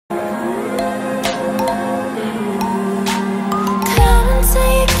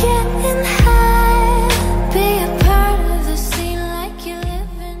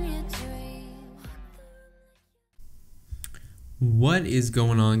is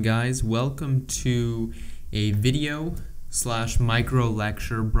going on, guys? Welcome to a video / micro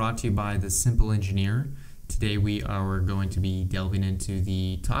lecture brought to you by The Simple Engineer. Today we are going to be delving into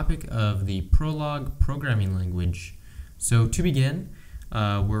the topic of the Prolog programming language. So to begin,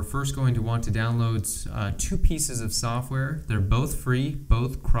 we're first going to want to download two pieces of software. They're both free,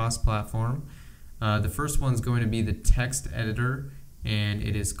 both cross-platform. The first one's going to be the text editor, and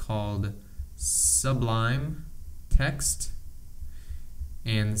it is called Sublime Text.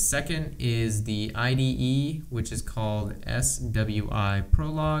 And the second is the IDE, which is called SWI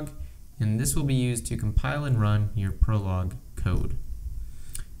Prolog, and this will be used to compile and run your Prolog code.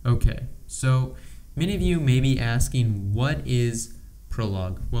 Okay, so many of you may be asking, what is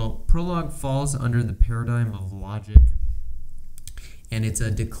Prolog? Well, Prolog falls under the paradigm of logic, and it's a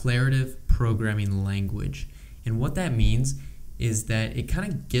declarative programming language. And what that means is that it kind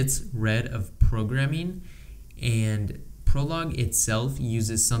of gets rid of programming, and Prolog itself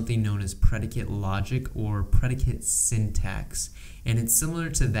uses something known as predicate logic or predicate syntax, and it's similar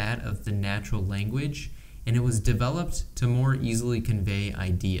to that of the natural language, and it was developed to more easily convey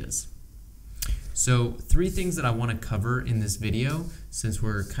ideas. So three things that I want to cover in this video, since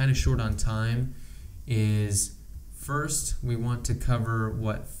we're kind of short on time, is first we want to cover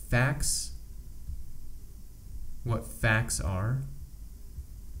what facts are.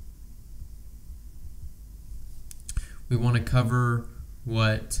 We want to cover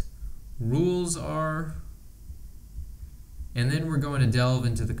what rules are, and then we're going to delve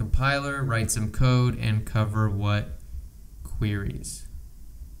into the compiler, write some code, and cover what queries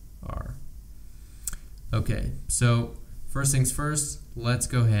are. Okay, so first things first, let's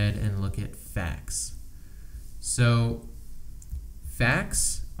go ahead and look at facts. So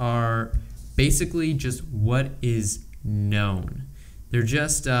facts are basically just what is known. They're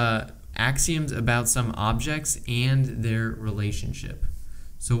just axioms about some objects and their relationship.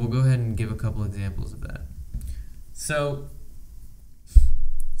 So we'll go ahead and give a couple examples of that. So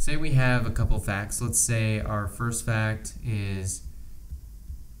say we have a couple facts. Let's say our first fact is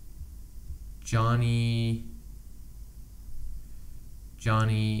Johnny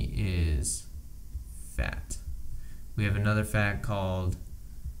is fat. We have another fact called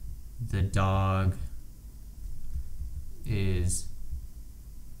the dog is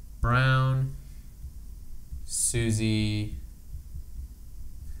brown. Susie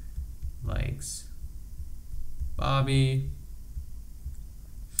likes Bobby,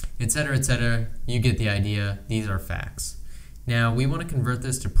 etc., etc. You get the idea. These are facts. Now we want to convert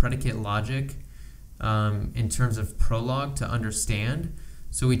this to predicate logic in terms of Prolog to understand.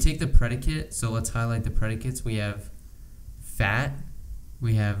 So we take the predicate, so let's highlight the predicates. We have fat,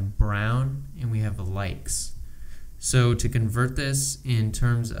 we have brown, and we have likes. So to convert this in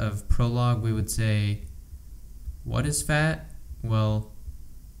terms of Prolog, we would say, what is fat? Well,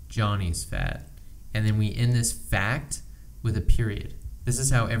 Johnny's fat. And then we end this fact with a period. This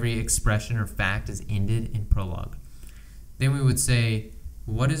is how every expression or fact is ended in Prolog. Then we would say,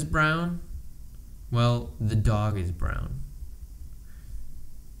 what is brown? Well, the dog is brown.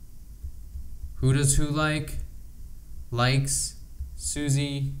 Who does who like? Likes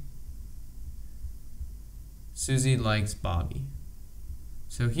Susie. Susie likes Bobby.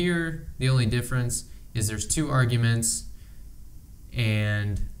 So here, the only difference is there's two arguments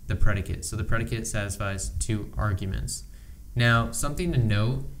and the predicate. So the predicate satisfies two arguments. Now, something to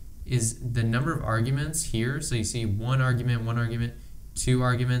note is the number of arguments here. So you see one argument, two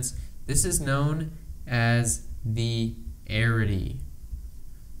arguments. This is known as the arity.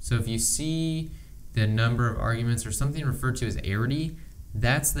 So if you see the number of arguments or something referred to as arity,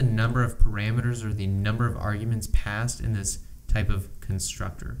 that's the number of parameters or the number of arguments passed in this type of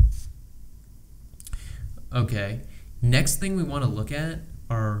constructor. Okay, next thing we want to look at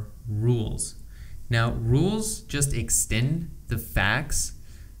are rules. Now, rules just extend the facts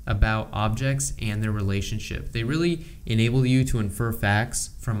about objects and their relationship. They really enable you to infer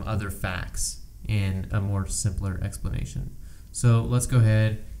facts from other facts in a more simpler explanation. So let's go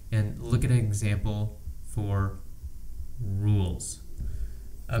ahead and look at an example for rules.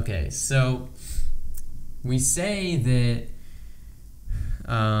 Okay, so we say that,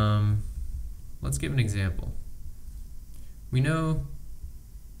 let's give an example. We know,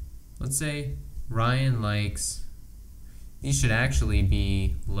 let's say Ryan likes, these should actually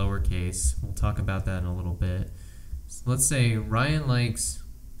be lowercase. We'll talk about that in a little bit. So let's say Ryan likes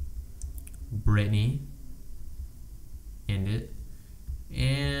Brittany, end it,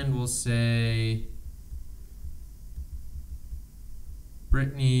 and we'll say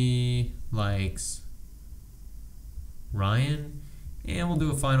Brittany likes Ryan, and we'll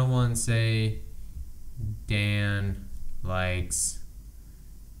do a final one, say Dan likes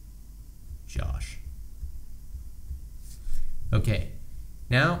Josh. Okay,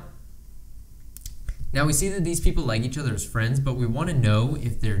 now we see that these people like each other as friends, but we want to know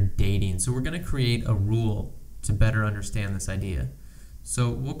if they're dating. So we're going to create a rule to better understand this idea. So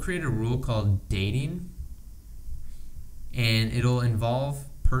we'll create a rule called dating, and it'll involve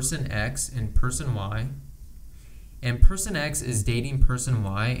person X and person Y. And person X is dating person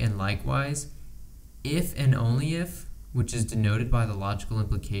Y, and likewise, if and only if, which is denoted by the logical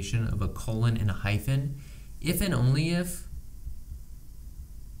implication of a colon and a hyphen, if and only if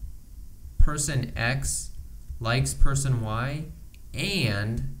person X likes person Y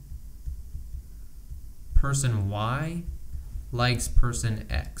and person Y likes person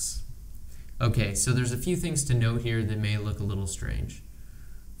X. Okay, so there's a few things to note here that may look a little strange.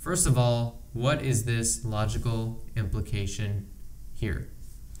 First of all, what is this logical implication here?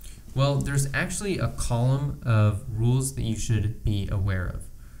 Well, there's actually a column of rules that you should be aware of.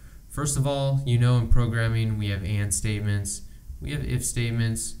 First of all, you know in programming we have and statements, we have if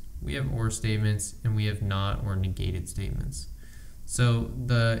statements, we have or statements, and we have not or negated statements. So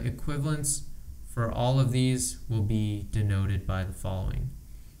the equivalence for all of these will be denoted by the following.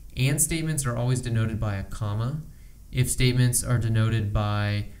 And statements are always denoted by a comma. If statements are denoted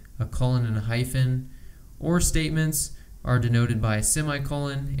by a colon and a hyphen. Or statements are denoted by a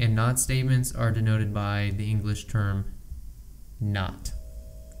semicolon, and not statements are denoted by the English term not.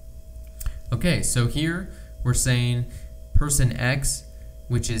 Okay, so here we're saying person X,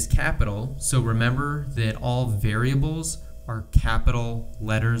 which is capital. So remember that all variables are capital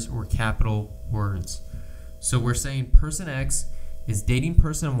letters or capital words. So we're saying person X is dating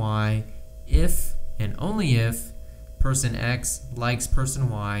person Y if and only if person X likes person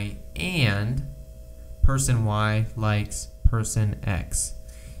Y and person Y likes person X.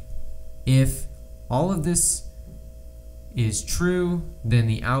 If all of this is true, then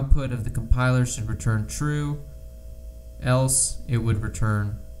the output of the compiler should return true, else it would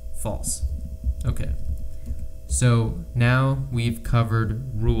return false. Okay, so now we've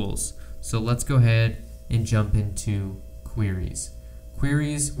covered rules. So let's go ahead and jump into queries.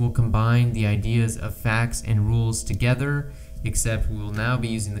 Queries will combine the ideas of facts and rules together, except we will now be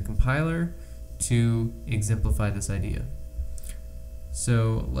using the compiler to exemplify this idea.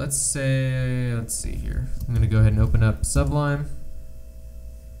 So let's see here. I'm going to go ahead and open up Sublime.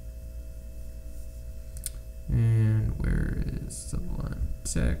 And where is Sublime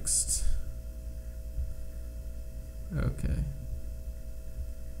Text? Okay.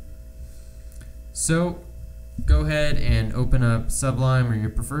 So go ahead and open up Sublime or your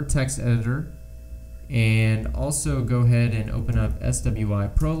preferred text editor, and also go ahead and open up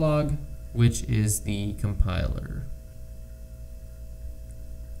SWI Prolog, which is the compiler.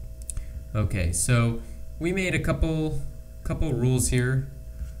 Okay, so we made a couple rules here.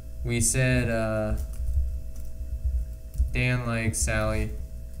 We said Dan likes Sally,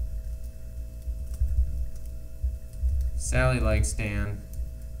 Sally likes Dan,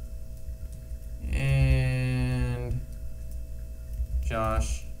 and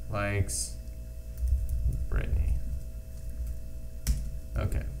Josh likes Brittany.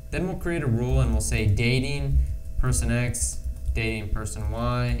 Okay, then we'll create a rule and we'll say dating person X, dating person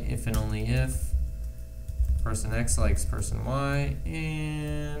Y, if and only if person X likes person Y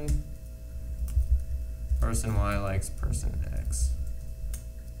and person Y likes person X.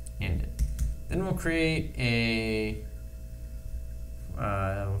 End it. Then we'll create a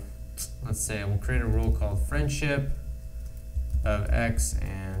we'll create a rule called friendship of X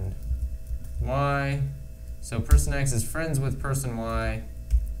and Y. So person X is friends with person Y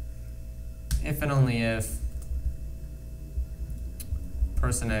if and only if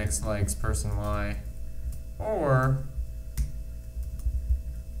person X likes person Y or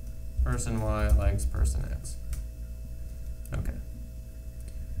person Y likes person X. Okay.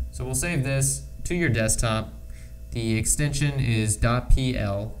 So we'll save this to your desktop. The extension is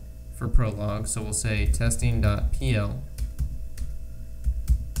 .pl for Prolog, so we'll say testing.pl.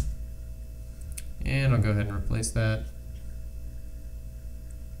 And I'll go ahead and replace that.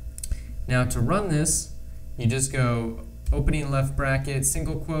 Now to run this, you just go opening left bracket,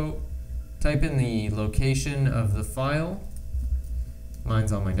 single quote, type in the location of the file.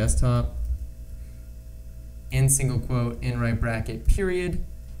 Mine's on my desktop. End single quote, end right bracket, period.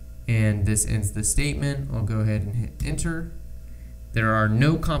 And this ends the statement. I'll go ahead and hit enter. There are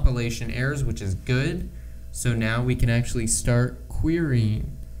no compilation errors, which is good. So now we can actually start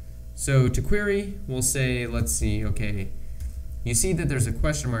querying. So to query, we'll say, let's see, okay, you see that there's a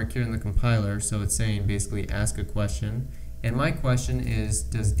question mark here in the compiler, so it's saying basically ask a question. And my question is,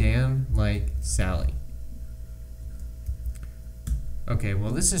 does Dan like Sally? Okay,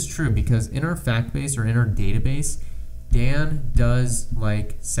 well this is true because in our fact base or in our database, Dan does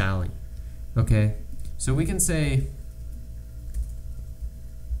like Sally. Okay, so we can say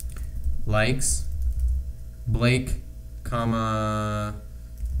likes Blake, comma,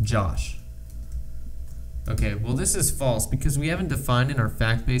 Josh. Okay, well this is false because we haven't defined in our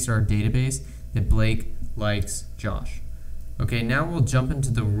fact base or our database that Blake likes Josh. Okay, now we'll jump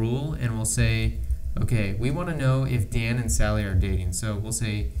into the rule and we'll say, okay, we want to know if Dan and Sally are dating. So we'll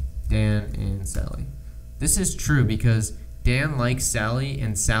say Dan and Sally. This is true because Dan likes Sally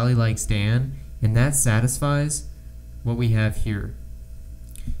and Sally likes Dan, and that satisfies what we have here.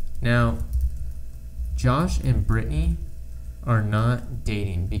 Now, Josh and Brittany are not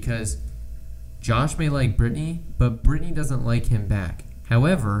dating because Josh may like Brittany, but Brittany doesn't like him back.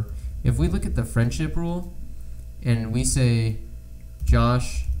 However, if we look at the friendship rule and we say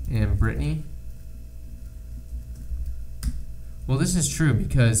Josh and Brittany, well, this is true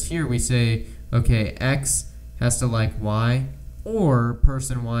because here we say, okay, X has to like Y, or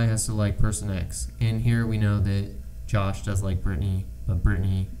person Y has to like person X. And here we know that Josh does like Brittany, but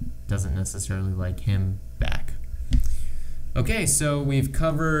Brittany doesn't necessarily like him back. Okay, so we've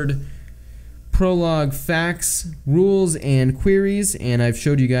covered Prolog facts, rules, and queries, and I've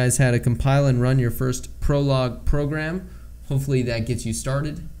showed you guys how to compile and run your first Prolog program. Hopefully that gets you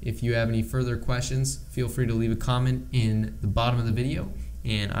started. If you have any further questions, feel free to leave a comment in the bottom of the video,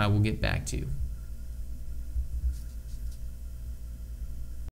 and I will get back to you.